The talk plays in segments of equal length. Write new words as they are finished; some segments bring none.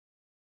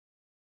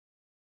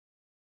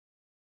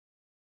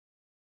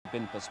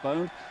been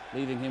postponed,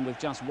 leaving him with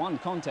just one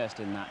contest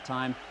in that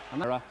time.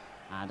 And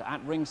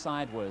at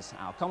ringside was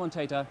our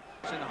commentator.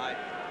 In height.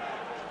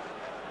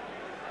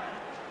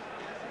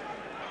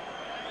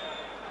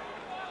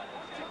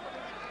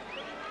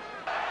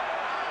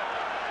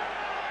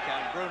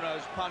 Can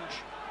Bruno's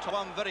punch to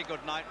one very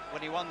good night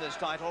when he won this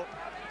title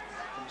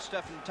from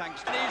Stefan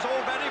Tanks. And he's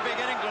already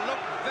beginning to look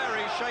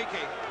very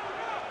shaky.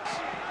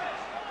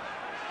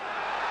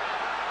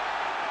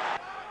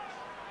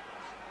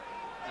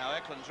 Now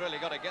Eklund's really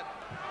got to get...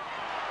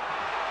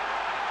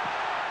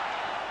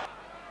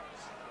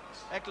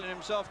 Eklund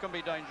himself can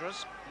be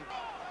dangerous.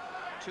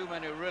 Too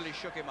many really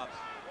shook him up.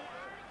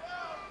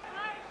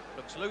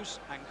 Looks loose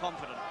and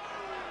confident.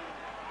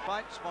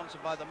 Fight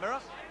sponsored by the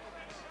Mirror.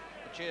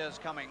 The cheers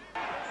coming.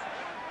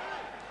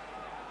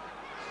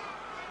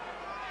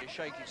 A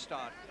shaky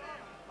start.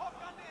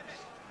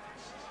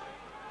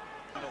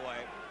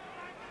 Away.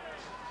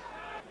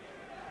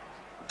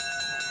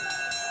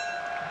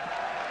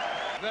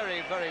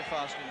 Very, very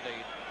fast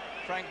indeed.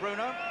 Frank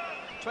Bruno,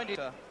 20.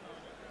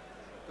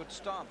 Good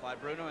start by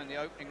Bruno in the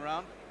opening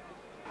round.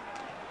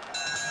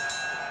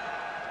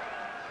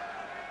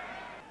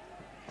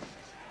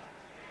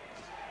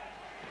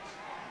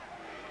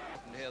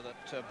 And here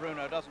that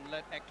Bruno doesn't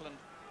let Eklund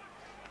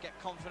get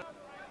confident.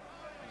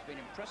 He's been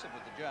impressive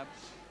with the jab.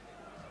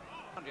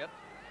 Not yet.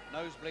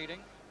 Nose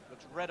bleeding.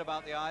 Looks red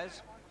about the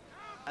eyes.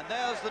 And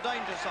there's the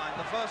danger sign,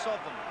 the first of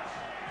them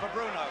for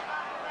Bruno.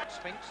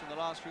 Spinks in the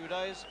last few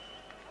days.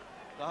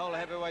 The whole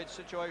heavyweight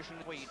situation.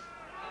 Swede.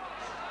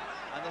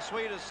 And the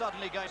Swede has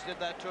suddenly did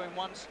that to him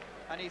once,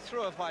 and he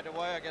threw a fight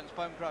away against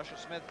Bone Crusher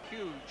Smith.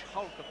 Huge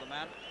hulk of the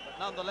man, but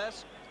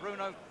nonetheless,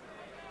 Bruno. You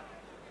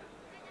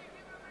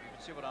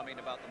can see what I mean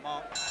about the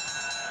mark.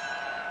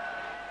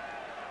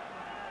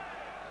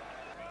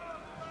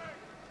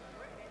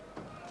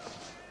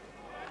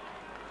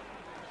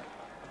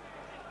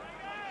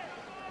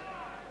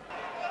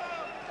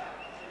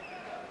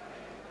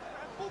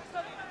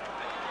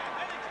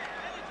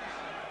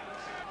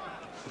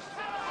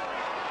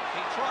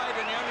 Tried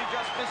and he only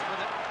just missed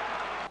with it.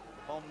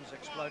 Bombs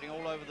exploding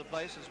all over the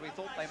place as we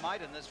thought they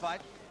might in this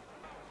fight.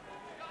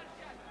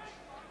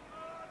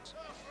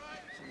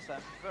 Since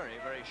that very,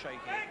 very shaky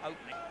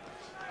opening.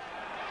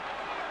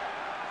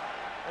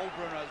 All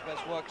Bruno's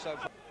best work so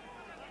far.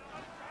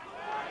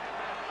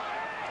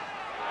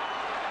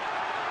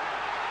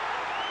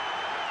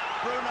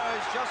 Bruno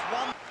is just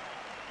one.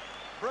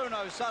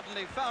 Bruno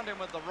suddenly found him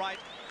with the right.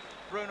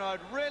 Bruno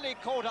had really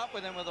caught up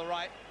with him with the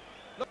right.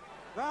 Look.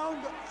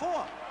 Round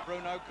 4.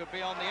 Bruno could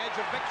be on the edge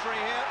of victory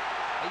here.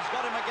 He's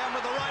got him again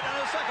with the right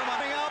and a second one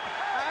coming up.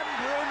 And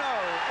Bruno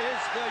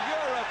is the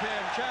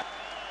European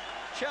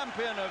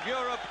champion of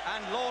Europe,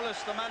 and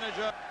Lawless the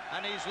manager,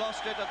 and he's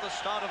lost it at the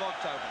start of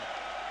October.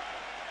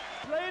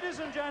 Ladies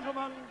and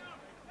gentlemen,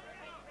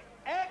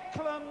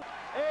 Eklund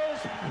is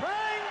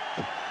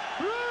Frank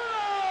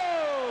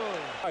Bruno!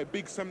 A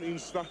big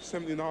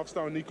 17.5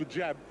 star, and he could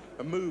jab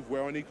a move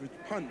where I need to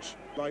punch,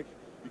 like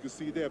you can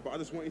see there, but I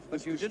just wanted to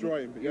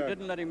destroy him. You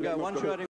didn't let him go. Once you had him